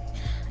waiting.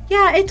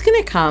 Yeah, it's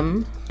gonna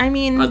come.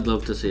 I'd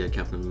love to see a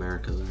Captain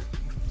America there.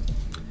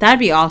 That'd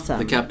be awesome.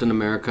 The Captain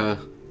America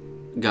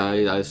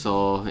guy I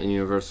saw in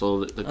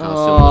Universal, the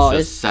costume was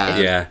just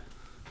sad.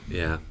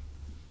 Yeah.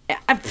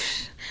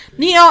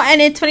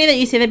 And it's funny that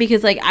you say that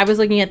because, like, I was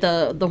looking at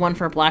the one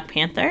for Black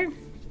Panther,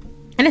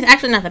 and it's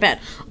actually not that bad.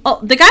 Oh,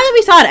 the guy that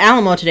we saw at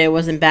Alamo today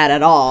wasn't bad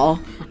at all.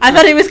 I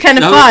thought he was kind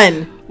of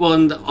fun. Well,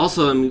 and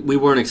also, we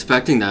weren't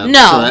expecting that.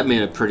 No. So that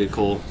made it pretty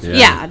cool.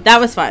 Yeah, that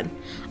was fun.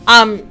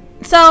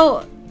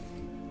 So,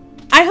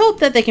 I hope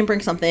that they can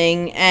bring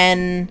something,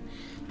 and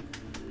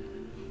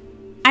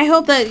I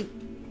hope that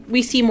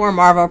we see more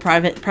Marvel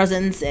private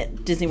presence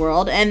at Disney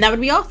World, and that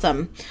would be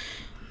awesome.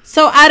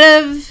 So,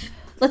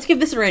 let's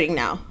give this a rating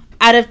now.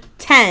 Out of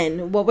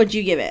 10, what would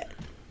you give it?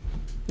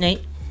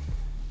 Nate?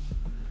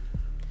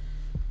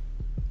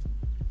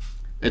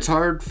 It's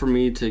hard for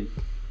me to...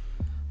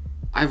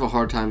 I have a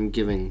hard time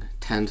giving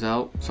 10s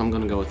out, so I'm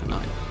going to go with a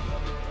 9.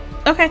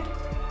 Okay.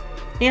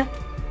 Yeah.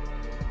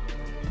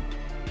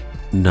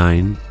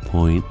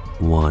 9.1.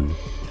 Oh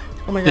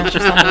my gosh,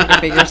 you're sounding like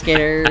a figure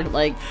skater.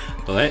 Like...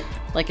 What?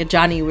 Like a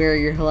Johnny Weir,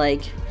 you're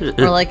like...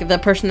 Or like the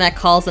person that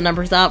calls the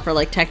numbers out for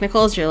like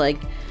technicals, you're like...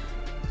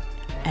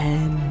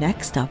 And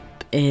next up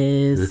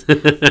is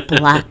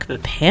Black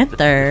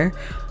Panther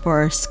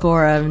for a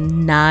score of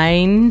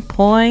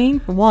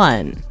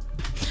 9.1.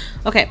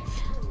 Okay.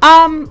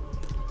 I'm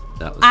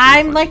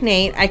like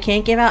Nate. I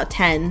can't give out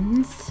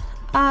 10s.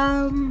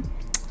 I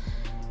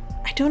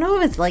don't know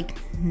if it's like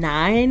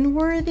 9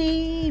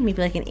 worthy. Maybe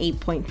like an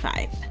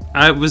 8.5.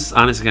 I was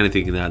honestly kind of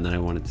thinking that, and then I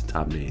wanted to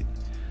top Nate.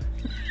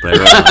 But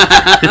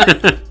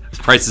I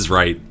Price is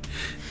Right.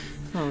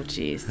 Oh,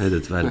 jeez. I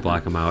had to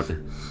block him out.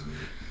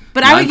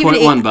 But I would give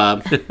it 9.1,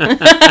 Bob.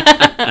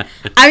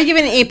 I would give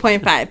it an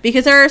 8.5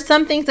 because there are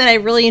some things that I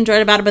really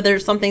enjoyed about it, but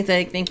there's some things that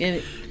I think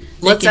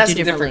let's ask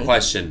a different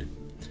question.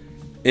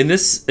 And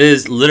this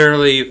is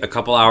literally a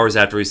couple hours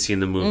after we've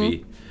seen the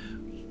movie.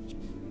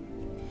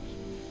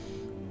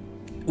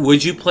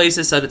 Would you place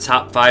this at a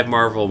top 5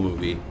 Marvel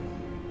movie?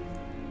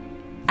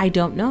 I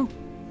don't know.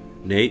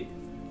 Nate?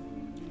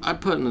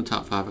 I'd put it in the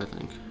top 5, I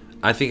think.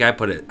 I think I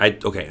put it... I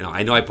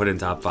know I put it in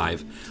top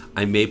 5.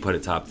 I may put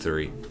it top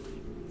 3.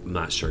 I'm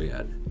not sure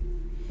yet.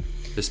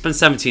 There's been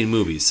 17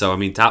 movies, so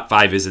top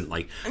 5 isn't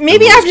like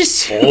maybe I'm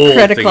just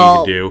critical. Thing you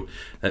could do.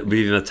 That would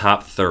be in the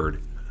top 3rd,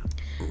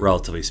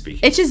 relatively speaking.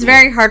 It's just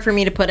very hard for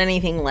me to put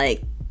anything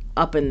like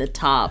up in the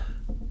top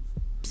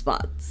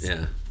spots.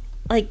 Yeah.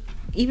 Like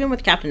even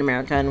with Captain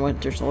America and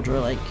Winter Soldier,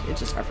 like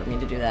it's just hard for me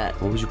to do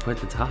that. What would you put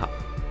at the top?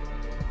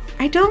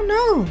 I don't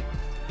know.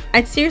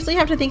 I'd seriously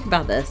have to think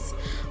about this,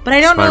 but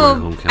I don't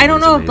know. I don't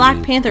know if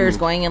Black Panther is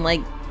going in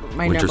like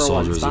my Winter number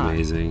Soldier one spot. Winter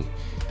Soldier is amazing.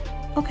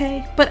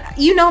 Okay, but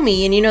you know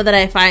me, and you know that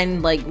I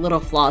find like little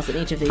flaws in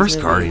each of these movies.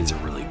 First Guardians are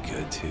really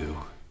good too.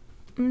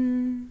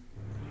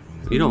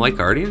 You don't like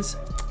Guardians?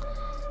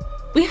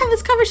 We had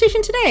this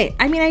conversation today.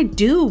 I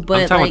do,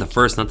 but I'm talking about the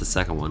first, not the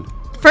second one.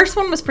 The first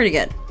one was pretty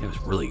good. It was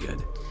really good.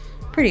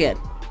 Pretty good.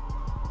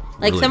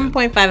 Like really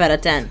 7.5 out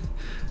of 10.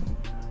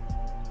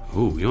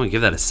 Ooh, you only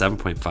give that a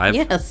 7.5?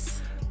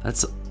 Yes.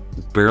 That's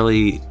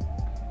barely...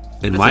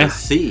 In a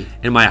C.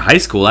 In my high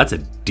school, that's a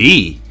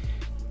D.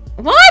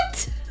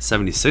 What?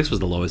 76 was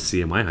the lowest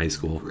C in my high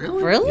school.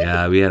 Really?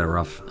 Yeah, we had a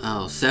rough...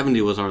 Oh, 70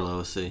 was our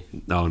lowest C.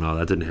 No,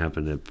 that didn't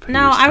happen at Pierce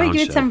No, I would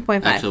give it Township.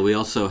 7.5. Actually, we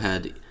also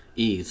had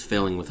E's,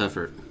 failing with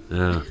effort.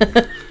 Yeah.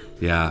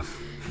 Yeah.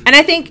 And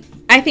I think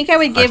I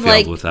would give failed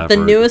like with the effort.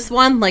 newest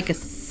one like a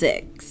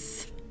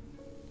 6.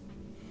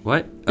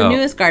 What? The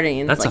newest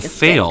Guardians. That's like a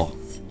fail.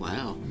 6.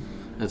 Wow.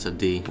 That's a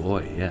D.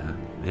 Boy, yeah.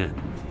 Man,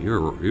 you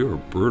were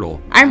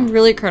brutal. I'm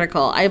really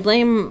critical. I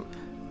blame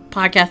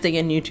podcasting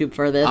and YouTube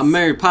for this. I'm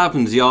Mary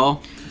Poppins,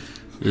 y'all.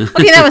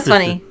 Okay, that was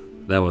funny.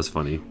 That was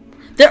funny.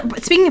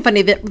 Speaking of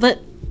funny, let's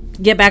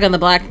get back on the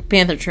Black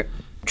Panther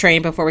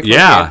train before we close.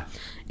 Yeah.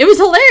 It was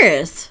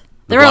hilarious.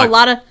 There were a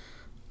lot of...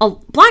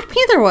 Black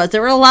Panther was.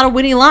 There were a lot of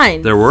witty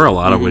lines. There were a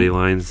lot of witty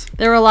lines.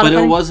 There were a lot But of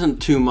it funny...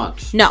 wasn't too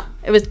much. No,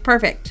 it was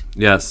perfect.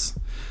 Yes.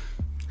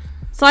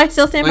 So I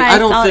still stand by a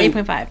solid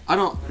 8.5. I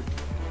don't...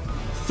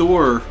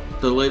 Thor,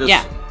 the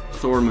latest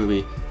Thor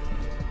movie,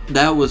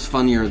 that was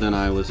funnier than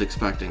I was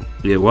expecting.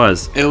 It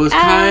was. It was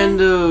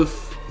kind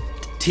of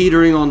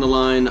teetering on the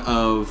line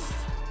of...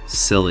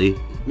 Silly.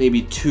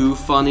 Maybe too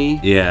funny.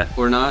 Yeah.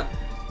 Or not.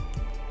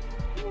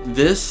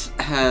 This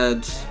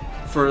had,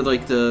 for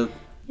like the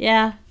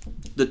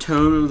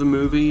tone of the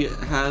movie it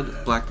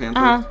had, Black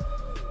Panther,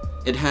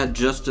 it had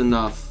just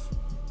enough,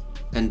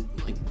 and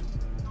like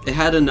it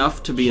had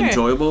enough to be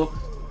enjoyable,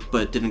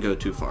 but it didn't go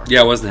too far.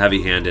 Yeah, it wasn't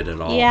heavy-handed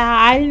at all. Yeah,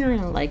 I didn't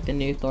really like the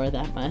new Thor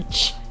that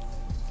much.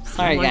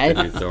 Sorry, guys.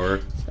 The new Thor.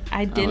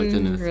 I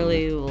didn't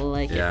really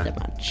like it that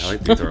much. I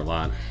like the Thor a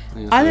lot.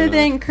 Other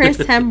than Chris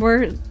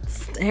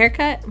Hemsworth's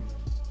haircut,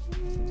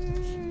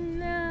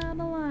 not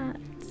a lot.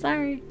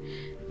 Sorry.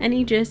 And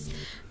you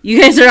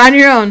guys are on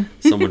your own.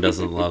 Someone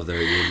doesn't love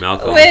their Ian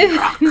Malcolm.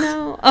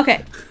 No.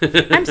 Okay.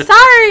 I'm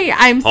sorry.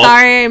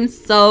 I'm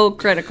so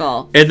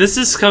critical. And this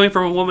is coming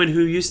from a woman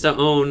who used to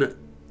own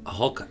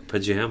Hulk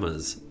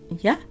pajamas.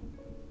 Yeah.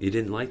 You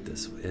didn't like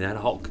this. It had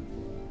Hulk.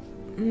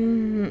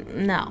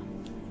 No.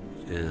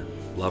 Yeah.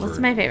 Lover. What's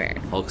my favorite?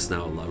 Hulk's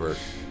now a lover.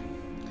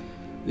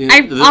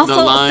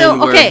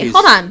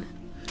 Hold on.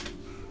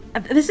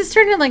 This is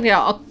turning like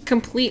a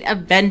complete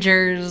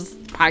Avengers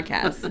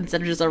podcast instead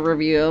of just a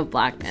review of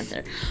Black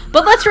Panther.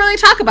 But let's really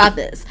talk about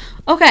this.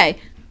 Okay,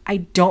 I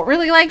don't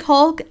really like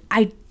Hulk.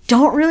 I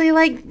don't really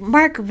like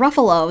Mark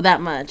Ruffalo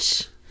that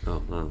much.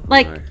 Oh, well,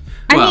 like,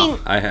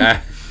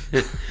 right.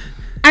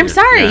 I'm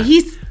sorry. Yeah.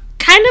 He's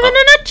kind of in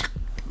a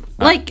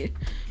nut.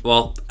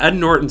 Well, Ed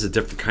Norton's a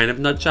different kind of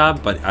nut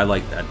job, but I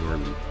like Ed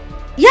Norton.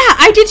 Yeah,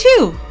 I do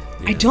too.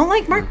 Yeah. I don't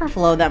like Mark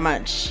Ruffalo that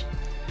much.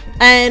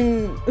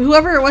 And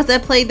whoever it was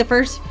that played the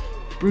first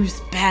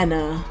Bruce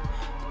Banner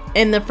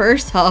in the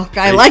first Hulk,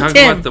 I liked him. Are you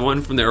talking about the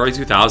one from the early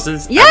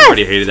 2000s? Yes.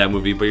 Everybody hated that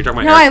movie, but you're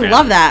talking about Eric Bana. No, I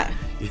love that.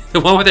 The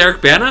one with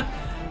Eric Bana?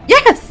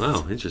 Yes.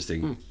 Wow,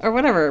 interesting. Or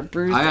whatever.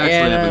 Bruce I actually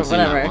Banner, haven't seen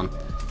that one.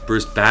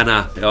 Bruce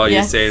Banner. Oh,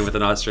 you're saying with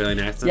an Australian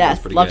accent? Yes,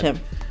 That's pretty loved good.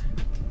 him.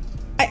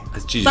 You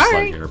just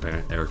like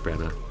Eric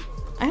Bana.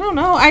 I don't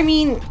know. I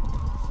mean,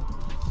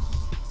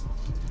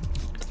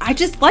 I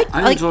just like...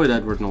 I enjoyed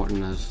Edward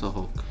Norton as the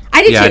Hulk.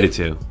 I did too. Yeah, I did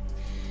too.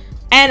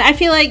 And I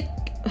feel like...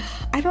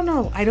 I don't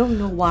know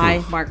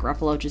why Mark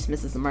Ruffalo just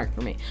misses the mark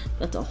for me.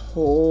 That's a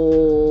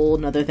whole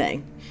nother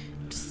thing.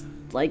 Just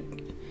like...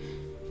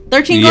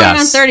 13 going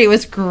on 30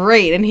 was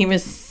great, and he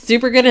was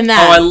super good in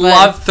that. Oh, I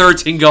love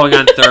 13 going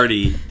on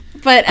 30.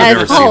 But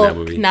as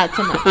Hulk, not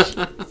so much.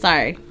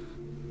 Sorry.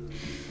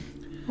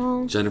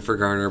 Well, Jennifer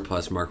Garner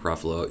plus Mark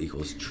Ruffalo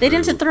equals true. They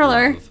did a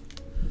Thriller. Love.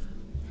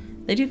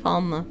 They do fall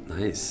in love.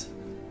 Nice.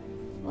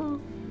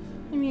 Well,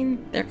 I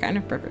mean, they're kind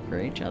of perfect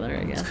for each other,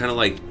 I guess. It's kind of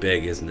like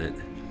Big, isn't it?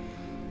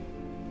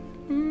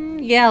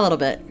 Yeah, a little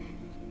bit.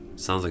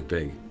 Sounds like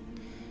Big.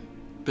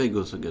 Big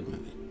was a good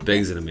movie.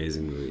 Big's an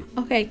amazing movie.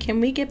 Okay, can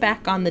we get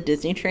back on the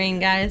Disney train,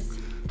 guys?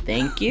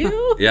 Thank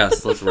you.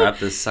 Yes, let's wrap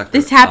this sucker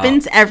This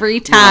happens every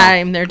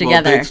time they're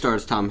together. Big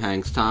stars Tom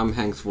Hanks. Tom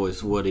Hanks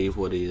voiced Woody.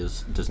 Woody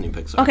is Disney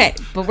Pixar. Okay,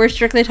 but we're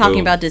strictly talking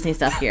about Disney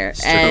stuff here.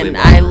 And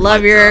I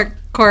love your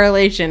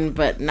correlation,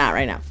 but not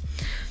right now.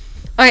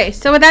 Okay,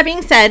 so with that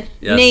being said,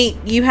 Nate,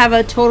 you have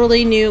a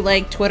totally new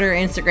Twitter,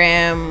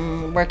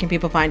 Instagram. Where can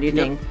people find you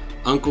thing?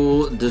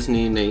 Uncle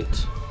Disney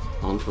Nate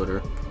on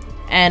Twitter.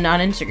 And on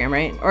Instagram,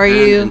 right? Or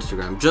you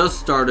Instagram. Just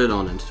started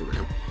on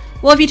Instagram.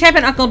 Well, if you type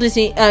in Uncle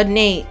Disney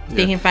Nate,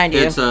 they can find you.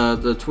 It's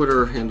the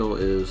Twitter handle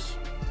is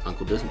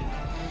Uncle Disney.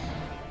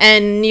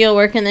 And Neil,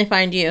 where can they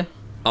find you?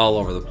 All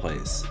over the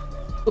place.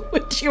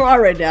 Which you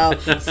are right now.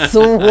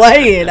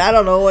 Swaying. I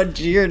don't know what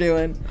you're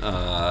doing.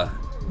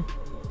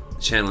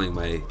 Channeling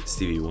my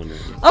Stevie Wonder.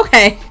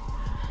 Okay.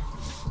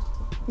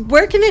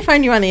 Where can they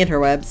find you on the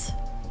interwebs?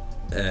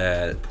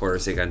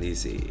 Puerto Rican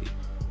DC.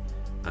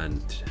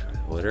 On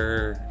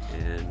Twitter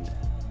and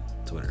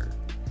Twitter.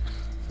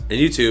 And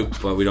YouTube,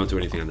 but we don't do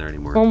anything on there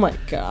anymore. Oh my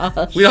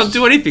gosh. We don't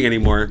do anything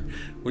anymore.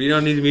 You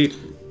don't need to be...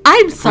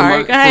 I'm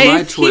sorry,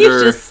 guys. He's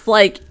just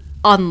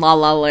on La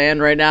La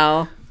Land right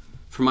now.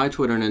 For my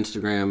Twitter and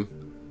Instagram,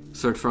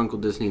 search for Uncle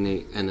Disney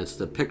Nate, and it's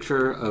the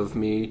picture of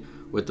me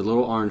with the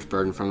little orange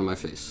bird in front of my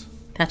face.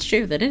 That's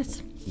true. That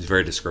is. It's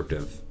very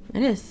descriptive.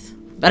 It is.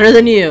 Better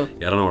than you.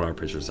 Yeah, I don't know what our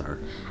pictures are.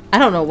 I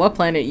don't know what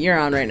planet you're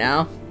on right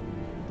now.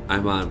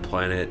 I'm on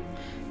planet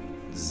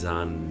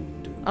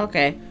Zandu.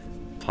 Okay.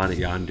 Planet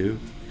Yandu.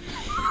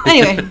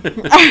 Anyway,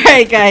 all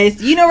right,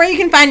 guys. You know where you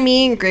can find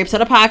me, Grape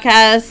Soda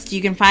Podcast.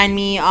 You can find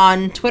me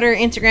on Twitter,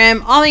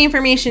 Instagram. All the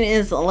information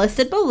is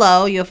listed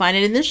below. You'll find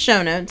it in the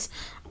show notes.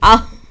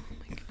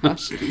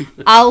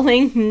 I'll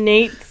link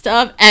Nate's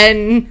stuff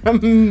and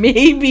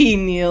maybe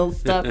Neil's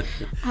stuff.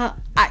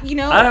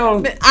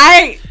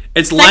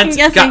 It's Lent.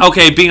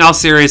 Okay, being all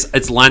serious,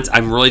 it's Lent.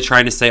 I'm really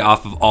trying to stay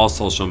off of all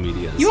social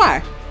medias. You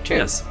are. True.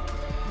 Yes.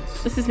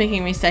 This is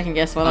making me second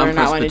guess whether or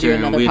not I want to do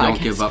another we podcast. We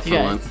don't give up for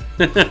Lent.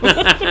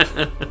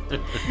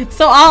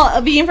 So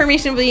all the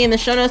information will be in the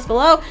show notes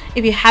below.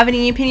 If you have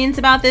any opinions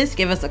about this,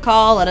 give us a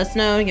call, let us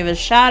know, give us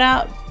a shout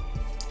out.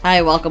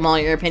 I welcome all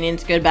your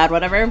opinions, good, bad,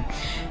 whatever.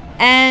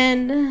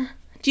 And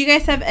do you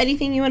guys have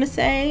anything you want to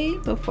say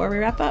before we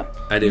wrap up?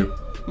 I do.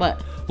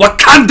 What?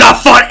 Wakanda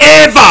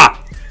forever!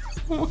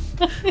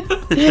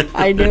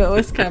 I knew it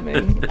was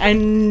coming.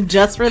 And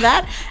just for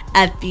that,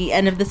 at the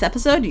end of this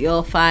episode,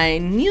 you'll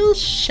find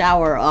Neil's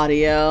shower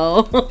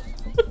audio.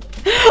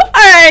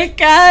 Alright,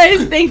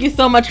 guys. Thank you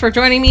so much for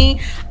joining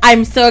me.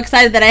 I'm so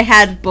excited that I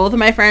had both of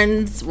my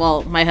friends,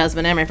 well, my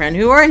husband and my friend,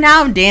 who are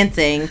now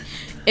dancing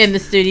in the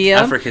studio.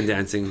 African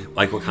dancing,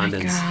 like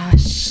Wakandans. Oh my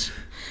gosh.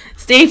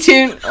 Stay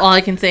tuned. All I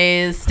can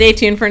say is stay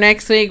tuned for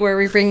next week where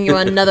we bring you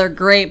another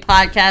great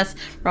podcast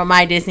from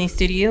my Disney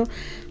studio.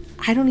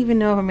 I don't even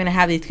know if I'm going to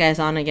have these guys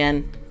on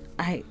again.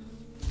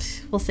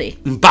 We'll see.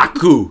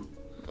 Baku.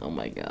 Oh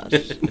my gosh.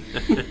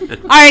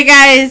 All right,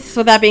 guys.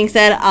 With that being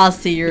said, I'll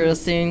see you real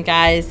soon,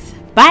 guys.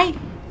 Bye.